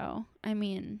think so. I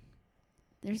mean,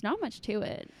 there's not much to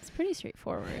it. It's pretty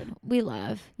straightforward. We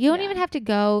love. You don't even have to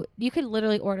go. You could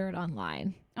literally order it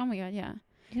online. Oh my God, yeah.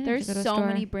 There's so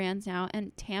many brands now,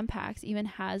 and Tampax even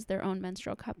has their own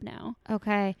menstrual cup now.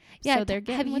 Okay. Yeah, so they're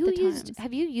getting with the times.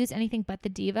 Have you used anything but the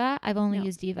Diva? I've only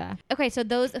used Diva. Okay, so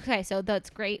that's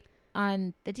great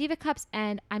on the Diva cups,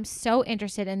 and I'm so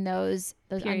interested in those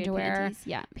period underwear panties.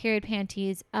 Yeah, period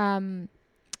panties.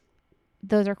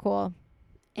 Those are cool.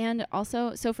 And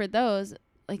also, so for those,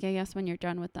 like I guess when you're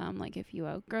done with them, like if you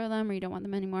outgrow them or you don't want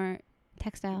them anymore,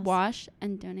 textiles, wash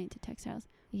and donate to textiles.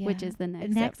 Yeah. Which is the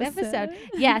next episode.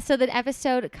 Yeah, so the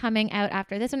episode coming out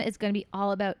after this one is going to be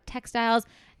all about textiles,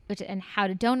 and how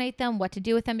to donate them, what to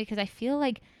do with them, because I feel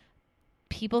like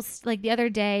people, like the other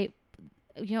day,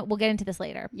 we'll get into this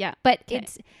later. Yeah. But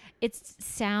it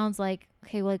sounds like,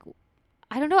 okay, well, like,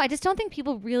 I don't know. I just don't think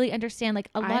people really understand, like,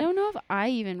 I don't know if I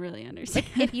even really understand.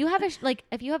 Like,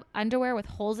 if you have underwear with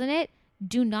holes in it,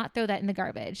 do not throw that in the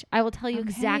garbage. I will tell you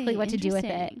exactly what to do with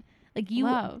it. Like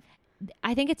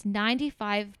I think it's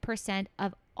 95%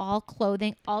 of all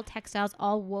clothing, all textiles,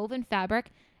 all woven fabric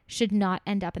should not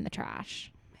end up in the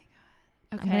trash.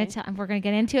 Oh my God. Okay. We're going to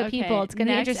get into it, people. It's going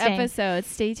to be interesting. Next episode.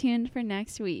 Stay tuned for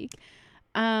next week.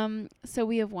 So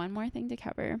we have one more thing to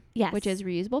cover. Yes. Which is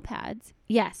reusable pads.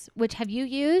 Yes. Which have you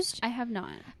used? I have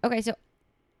not. Okay. So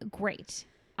great.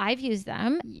 I've used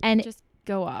them, and just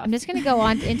go off. I'm just going to go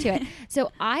on into it.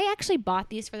 So I actually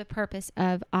bought these for the purpose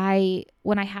of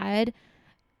when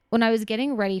I was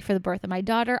getting ready for the birth of my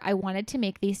daughter, I wanted to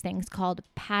make these things called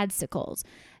padsicles.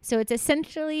 So it's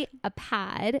essentially a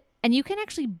pad, and you can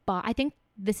actually buy, I think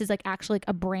this is like actually like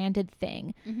a branded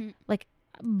thing. Mm-hmm.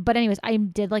 But anyways, I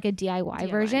did like a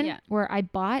DIY version where I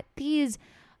bought these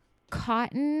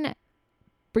cotton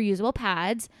reusable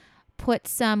pads, put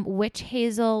some witch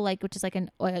hazel, which is like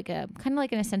an oil, like a kind of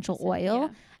like an essential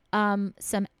oil. Yeah.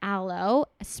 Some aloe,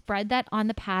 spread that on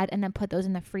the pad, and then put those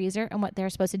in the freezer. And what they're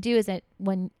supposed to do is that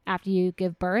after you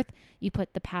give birth, you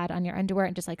put the pad on your underwear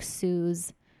and just like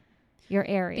soothes your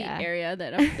area. The area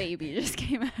that a baby just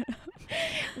came out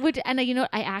of.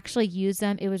 I actually used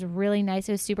them. It was really nice.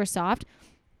 It was super soft.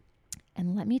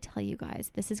 And let me tell you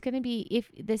guys, this is going to be,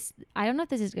 I don't know if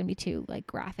this is going to be too like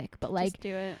graphic, but like, just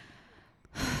do it.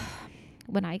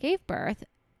 When I gave birth,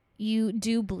 you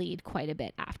do bleed quite a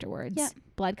bit afterwards. Yeah.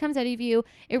 Blood comes out of you.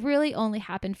 It really only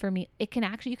happened for me. You can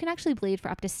actually bleed for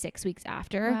up to 6 weeks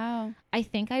after. Wow. I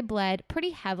think I bled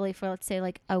pretty heavily for, let's say,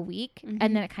 like a week. Mm-hmm.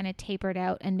 And then it kind of tapered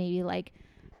out, and maybe like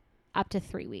up to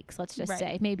 3 weeks, let's just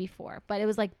say, maybe 4. But it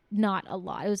was like not a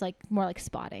lot. It was like more like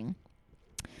spotting.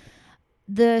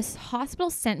 The hospital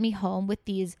sent me home with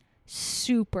these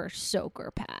super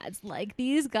soaker pads. Like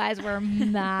these guys were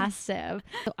massive.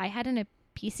 So I had an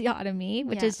episiotomy,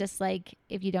 which is just like,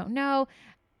 if you don't know,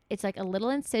 it's like a little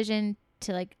incision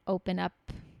to like open up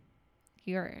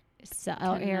your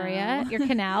cell area, your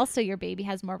canal, so your baby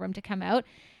has more room to come out.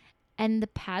 And the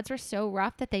pads were so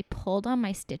rough that they pulled on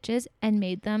my stitches and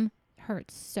made them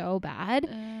hurt so bad.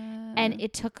 And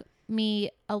it took me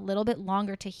a little bit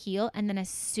longer to heal. And then as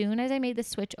soon as I made the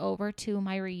switch over to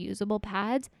my reusable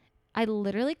pads, I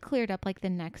literally cleared up like the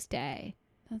next day.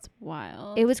 That's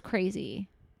wild. It was crazy.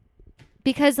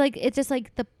 Because like, it's just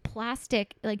like the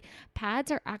plastic, like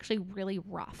pads are actually really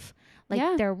rough.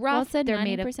 Like they're rough. Well, they're 90%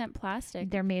 made of plastic.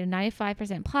 They're made of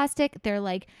 95% plastic. They're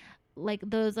like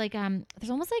those like, there's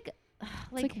almost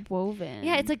like woven.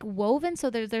 Yeah, it's like woven. So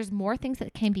there's more things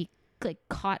that can be like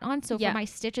caught on. So for my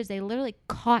stitches, they literally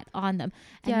caught on them.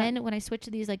 And then when I switched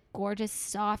to these like gorgeous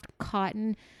soft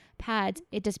cotton pads,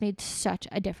 it just made such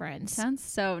a difference. Sounds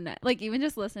so nice. Like even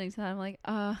just listening to that, I'm like,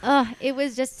 it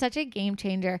was just such a game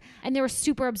changer. And they were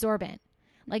super absorbent.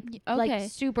 Like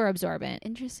super absorbent.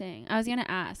 Interesting. I was gonna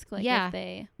ask, like, if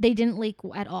they didn't leak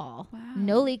at all. Wow.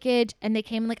 No leakage, and they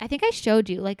came in, like, I think I showed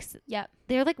you, like,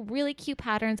 they're like really cute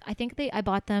patterns. I think I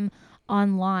bought them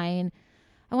online.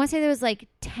 I want to say there was like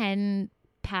 10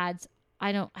 pads.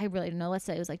 I really don't know. Let's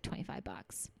say it was like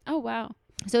 $25. Oh wow.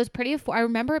 So it was pretty I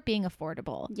remember it being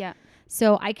affordable. Yeah.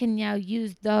 So I can now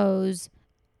use those.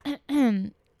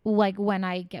 Like when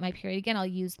I get my period again, I'll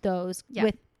use those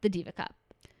with the Diva Cup.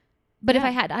 But if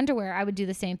I had underwear, I would do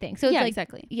the same thing. So it's like,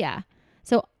 exactly. Yeah.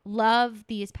 So love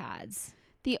these pads.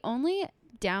 The only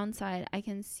downside I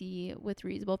can see with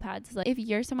reusable pads is like if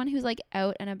you're someone who's like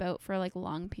out and about for like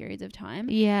long periods of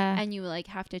time. Yeah. And you like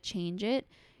have to change it.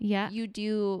 Yeah. You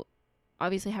do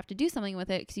obviously have to do something with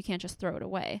it because you can't just throw it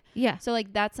away. Yeah. So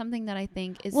like that's something that I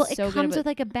think is so good. It comes with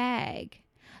like a bag.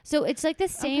 So it's like the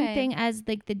same thing as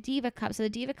like the Diva Cup. So the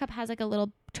Diva Cup has like a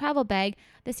little travel bag.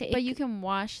 But you can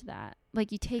wash that.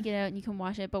 Like you take it out and you can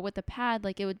wash it. But with the pad,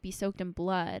 like it would be soaked in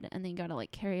blood and then you got to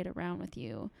like carry it around with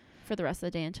you for the rest of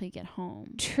the day until you get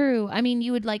home. True. I mean,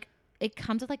 you would like, it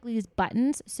comes with like these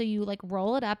buttons. So you like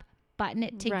roll it up, button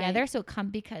it together. Right. So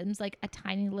it becomes like a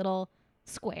tiny little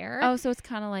square. Oh, so it's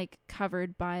kind of like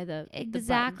covered by the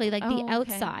exactly like the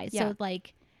outside. Yeah. So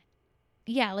like,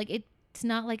 like it's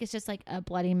not like it's just like a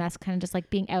bloody mess, kind of just like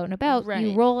being out and about. Right.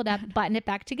 You roll it up, button it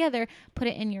back together, put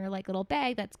it in your like little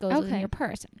bag that goes in your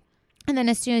purse. And then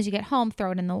as soon as you get home,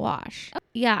 throw it in the wash.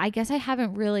 Yeah, I guess I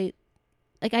haven't really,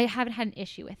 like I haven't had an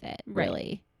issue with it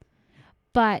really.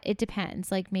 But it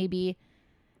depends. Like maybe,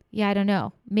 I don't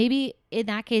know. Maybe in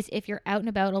that case, if you're out and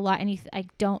about a lot and you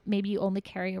maybe you only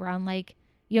carry around like,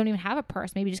 you don't even have a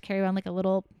purse. Maybe just carry around like a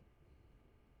little,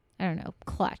 I don't know,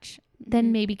 clutch. Mm-hmm.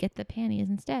 Then maybe get the panties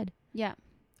instead. Yeah.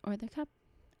 Or the cup.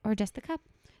 Or just the cup.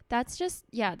 That's just,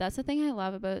 that's the thing I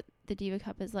love about the Diva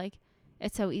Cup is like,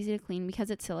 it's so easy to clean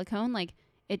because it's silicone. Like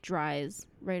it dries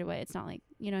right away. It's not like,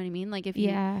 you know what I mean? Like if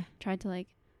you tried to like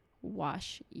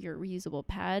wash your reusable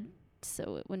pad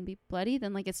so it wouldn't be bloody,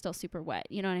 then like it's still super wet.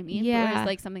 You know what I mean? Yeah. Whereas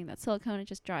like something that's silicone, it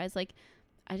just dries. Like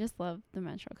I just love the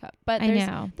menstrual cup. But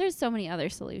there's so many other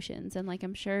solutions. And like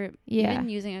I'm sure even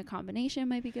using a combination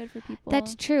might be good for people.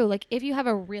 That's true. Like if you have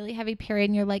a really heavy period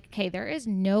and you're like, okay, there is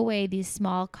no way these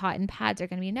small cotton pads are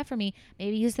going to be enough for me.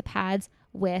 Maybe use the pads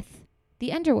with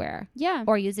the underwear. Yeah.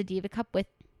 Or use a Diva Cup with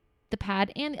the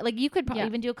pad. And like you could probably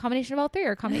even do a combination of all three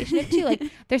or a combination of two. Like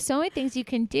there's so many things you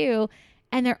can do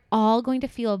and they're all going to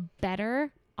feel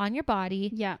better on your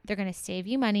body. Yeah. They're going to save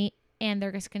you money and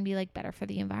they're just going to be like better for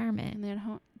the environment.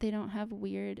 And they don't have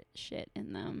weird shit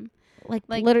in them. Like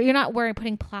literally you're not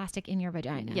putting plastic in your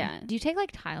vagina. Yeah. Do you take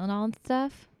like Tylenol and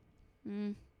stuff?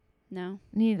 No.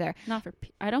 Neither. Not for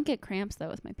I don't get cramps though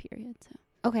with my period. So.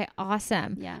 Okay,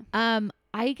 awesome. Yeah.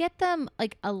 I get them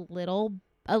like a little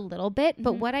bit,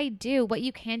 but what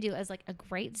you can do as like a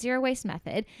great zero waste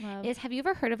method is, have you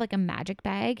ever heard of like a magic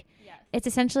bag? Yes. It's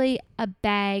essentially a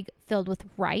bag filled with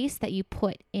rice that you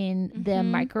put in the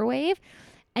microwave.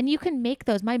 And you can make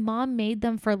those. My mom made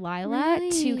them for Lila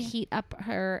to heat up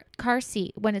her car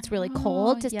seat when it's really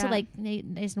cold, just to like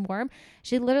nice and warm.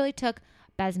 She literally took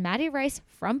basmati rice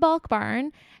from Bulk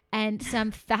Barn and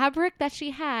some fabric that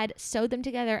she had, sewed them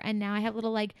together, and now I have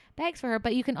little like bags for her.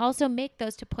 But you can also make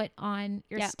those to put on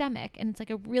your stomach, and it's like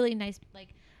a really nice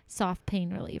like soft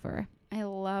pain reliever. I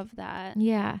love that.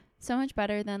 Yeah. So much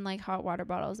better than like hot water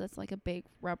bottles. That's like a big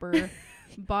rubber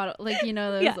bottle, like you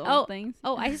know those old things.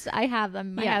 Oh, I have them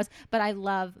in my house, but I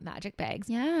love magic bags.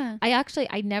 Yeah. I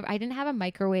didn't have a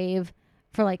microwave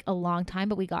for like a long time,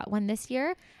 but we got one this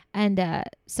year. And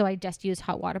so I just used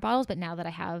hot water bottles, but now that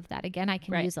I have that again, I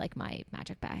can use like my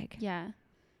magic bag. Yeah.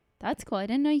 That's cool. I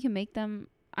didn't know you can make them.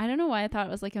 I don't know why I thought it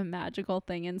was like a magical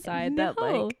thing inside that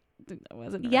like that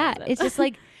wasn't. Yeah, raisin. it's just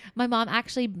like my mom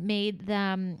actually made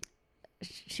them.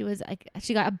 She was like,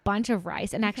 she got a bunch of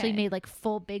rice and actually made like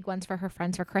full big ones for her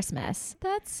friends for Christmas.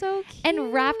 That's so cute.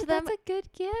 And wrapped them. That's a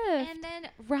good gift. And then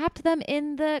wrapped them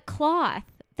in the cloth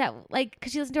that like,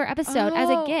 because she listened to our episode as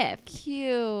a gift.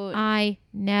 Cute. I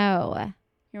know.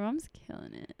 Your mom's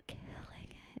killing it.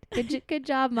 Good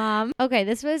job, Mom. Okay,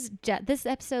 this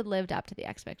episode lived up to the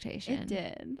expectation. It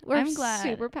did. I'm glad.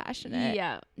 Super passionate.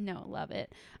 Yeah. No, love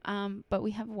it. But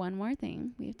we have one more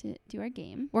thing. We have to do our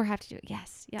game. We'll have to do it.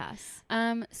 Yes.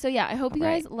 So yeah, I hope you All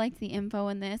guys liked the info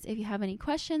in this. If you have any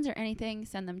questions or anything,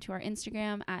 send them to our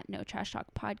Instagram at No Trash Talk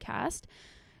Podcast.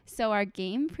 So our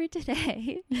game for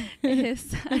today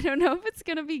is, I don't know if it's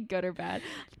gonna be good or bad.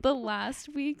 The last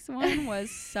week's one was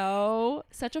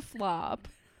such a flop.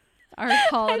 Our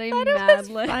holiday mad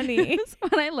lib. Funny.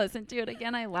 When I listened to it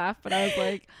again, I laughed, but I was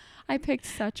like, I picked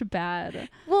such bad.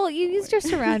 Well, you used your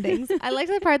surroundings. I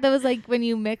liked the part that was like when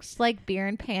you mixed like beer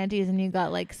and panties and you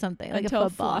got like something like until a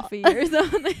football fluffy or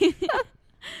something.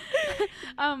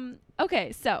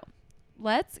 Okay, so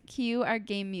let's cue our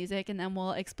game music and then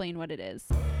we'll explain what it is.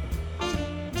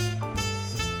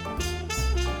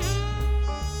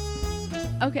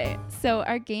 Okay, so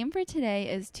our game for today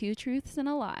is 2 truths and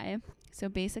a lie. So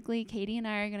basically, Katie and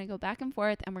I are going to go back and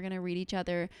forth and we're going to read each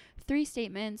other 3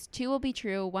 statements. 2 will be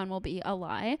true, 1 will be a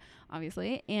lie,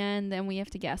 obviously. And then we have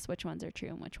to guess which ones are true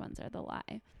and which ones are the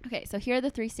lie. Okay, so here are the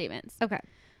 3 statements. Okay.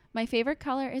 My favorite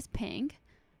color is pink.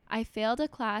 I failed a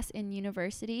class in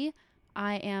university.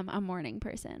 I am a morning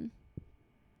person.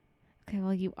 Okay,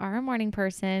 well, you are a morning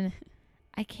person.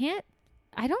 I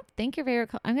don't think your favorite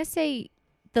color, I'm going to say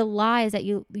the lie is that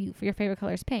your favorite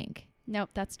color is pink.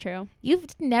 Nope, that's true. You've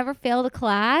never failed a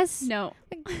class? No.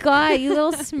 Oh my God, you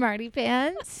little smarty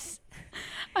pants.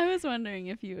 I was wondering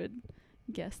if you would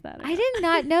guess that. I did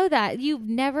not know that. You've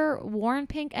never worn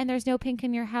pink and there's no pink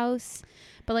in your house?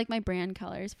 But like my brand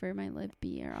colors for my Lib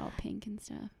B are all pink and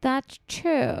stuff. That's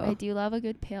true. I do love a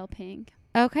good pale pink.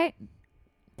 Okay.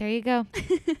 There you go.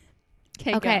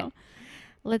 Okay. Go.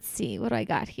 Let's see. What do I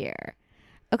got here?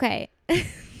 Okay.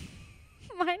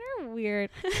 Mine are weird.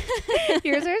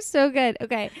 Yours are so good.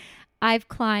 Okay. I've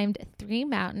climbed 3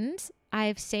 mountains.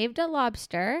 I've saved a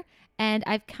lobster. And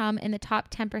I've come in the top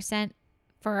 10%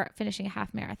 for finishing a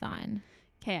half marathon.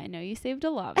 Okay. I know you saved a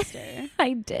lobster.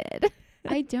 I did.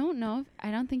 I don't know.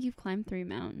 I don't think you've climbed 3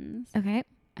 mountains. Okay.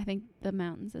 I think the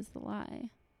mountains is the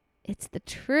lie. It's the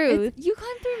truth. You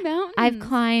climbed 3 mountains. I've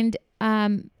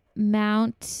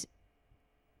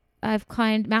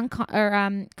climbed Mount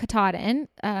Katahdin.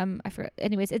 I forgot.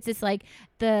 Anyways, it's just like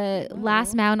the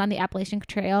last mountain on the Appalachian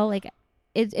Trail. Like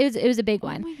it was a big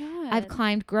one. Oh my God. I've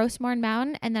climbed Grossmorn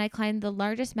Mountain, and then I climbed the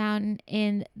largest mountain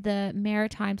in the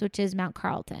Maritimes, which is Mount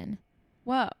Carlton.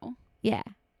 Whoa. Yeah.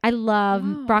 I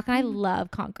love Brock and I love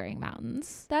conquering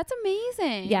mountains. That's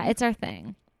amazing. Yeah, it's our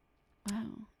thing. Wow.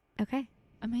 Okay.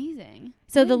 Amazing.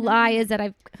 So the lie is that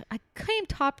I claimed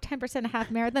top 10% of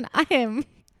half marathon. I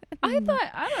don't know.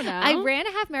 I ran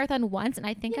a half marathon once and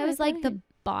I think I was like the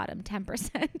bottom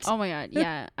 10%. Oh my God.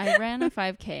 Yeah. I ran a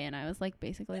 5K and I was like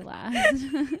basically last.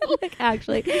 Like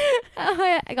actually,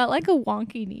 I got like a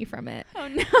wonky knee from it. Oh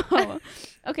no.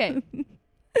 Okay.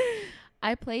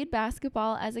 I played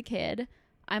basketball as a kid.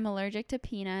 I'm allergic to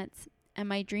peanuts. And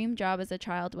my dream job as a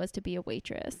child was to be a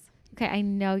waitress. Okay, I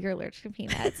know you're allergic to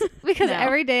peanuts because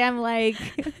every day I'm like,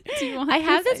 do you want I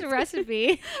have this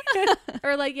recipe.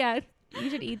 Or like, yeah, you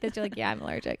should eat this. You're like, yeah, I'm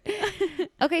allergic.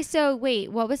 Okay, so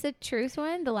wait, what was the truth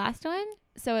one? The last one?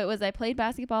 So it was I played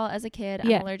basketball as a kid.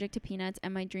 I'm allergic to peanuts.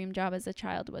 And my dream job as a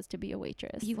child was to be a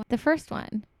waitress. You want the first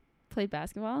one? Played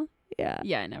basketball? Yeah.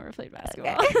 Yeah, I never played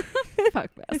basketball. Okay.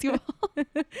 Fuck basketball.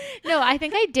 No, I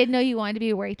think I did know you wanted to be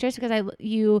a waitress because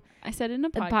I said in a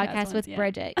podcast once, with yeah.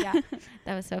 Bridget. Yeah.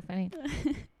 That was so funny.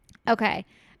 Okay.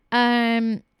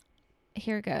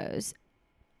 Here goes.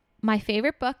 My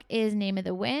favorite book is Name of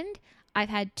the Wind. I've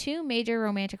had 2 major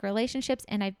romantic relationships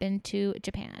and I've been to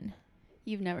Japan.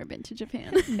 You've never been to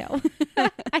Japan? No.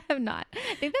 I have not.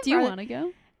 Do you want to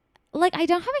go? Like, I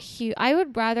don't have a huge... I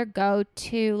would rather go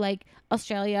to, like,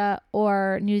 Australia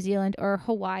or New Zealand or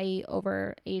Hawaii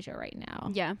over Asia right now.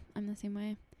 Yeah, I'm the same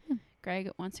way. Greg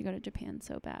wants to go to Japan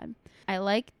so bad. I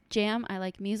like jam. I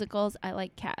like musicals. I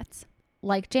like cats.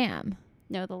 Like jam?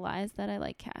 No, the lie is that I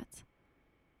like cats.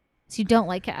 So you don't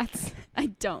like cats? I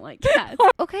don't like cats.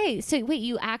 Okay, so wait,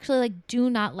 you actually, like, do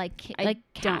not like cats? I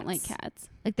don't like cats.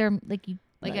 Like, they're, like, you...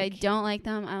 Like, I don't like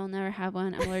them. I'll never have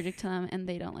one. I'm allergic to them, and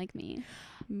they don't like me.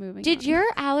 Moving Did on. your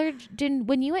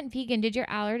when you went vegan, did your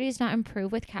allergies not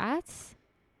improve with cats?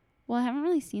 Well, I haven't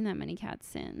really seen that many cats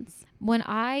since. When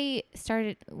I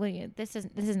started, this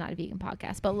is not a vegan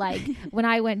podcast, but like when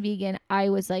I went vegan, I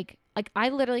was like I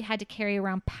literally had to carry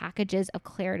around packages of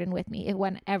Claritin with me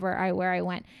where I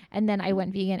went, and then I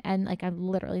went vegan, and like I'm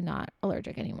literally not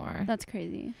allergic anymore. That's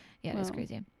crazy. Yeah, it's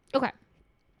crazy. Okay.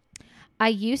 I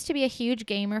used to be a huge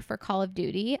gamer for Call of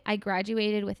Duty. I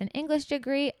graduated with an English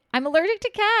degree. I'm allergic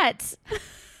to cats.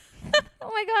 Oh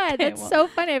my God, that's so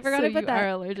funny. I forgot to put that. You are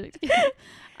allergic to cats.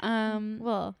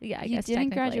 Well, yeah, I guess you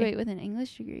didn't graduate with an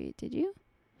English degree, did you?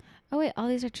 Oh wait, all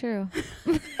these are true.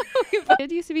 I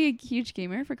used to be a huge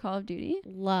gamer for Call of Duty.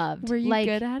 Loved. Were you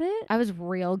good at it? I was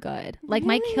real good. Like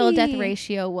my kill death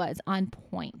ratio was on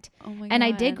point. Oh my God. And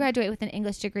I did graduate with an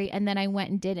English degree, and then I went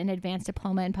and did an advanced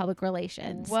diploma in public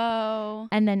relations. Whoa.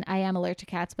 And then I am allergic to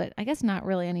cats, but I guess not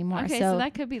really anymore. Okay, so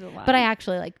that could be the lie. But I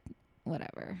actually like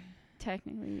whatever.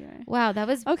 Technically, you are. Wow, that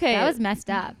was okay. That was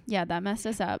messed up. Yeah, that messed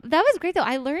us up. That was great though.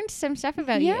 I learned some stuff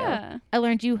about you. Yeah. I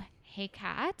learned you hate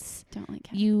cats. Don't like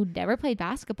cats. You never played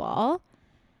basketball.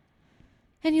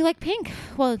 And you like pink.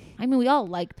 Well, I mean, we all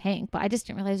like pink, but I just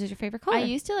didn't realize it was your favorite color. I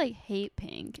used to like hate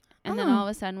pink. And then all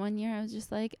of a sudden one year I was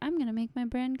just like, I'm going to make my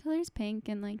brand colors pink.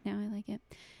 And like now I like it.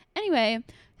 Anyway,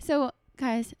 so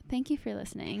guys, thank you for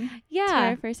listening. Yeah. To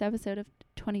our first episode of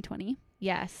 2020.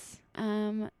 Yes.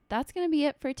 That's going to be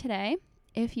it for today.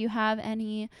 If you have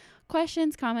any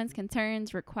questions, comments,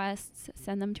 concerns, requests,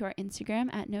 send them to our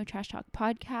Instagram at No Trash Talk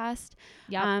Podcast.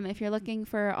 Yep. If you're looking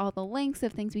for all the links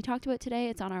of things we talked about today,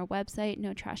 it's on our website,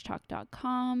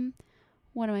 notrashtalk.com.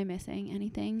 What am I missing?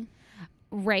 Anything?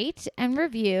 Rate and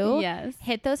review. Yes.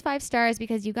 Hit those 5 stars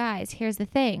because you guys, here's the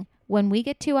thing. When we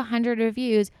get to 100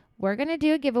 reviews, we're going to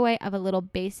do a giveaway of a little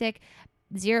basic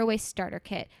zero waste starter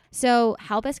kit. So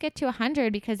help us get to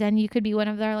 100 because then you could be one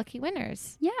of our lucky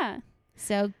winners. Yeah.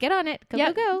 So get on it. Go.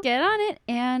 Get on it.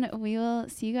 And we will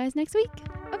see you guys next week.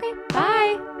 Okay.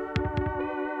 Bye.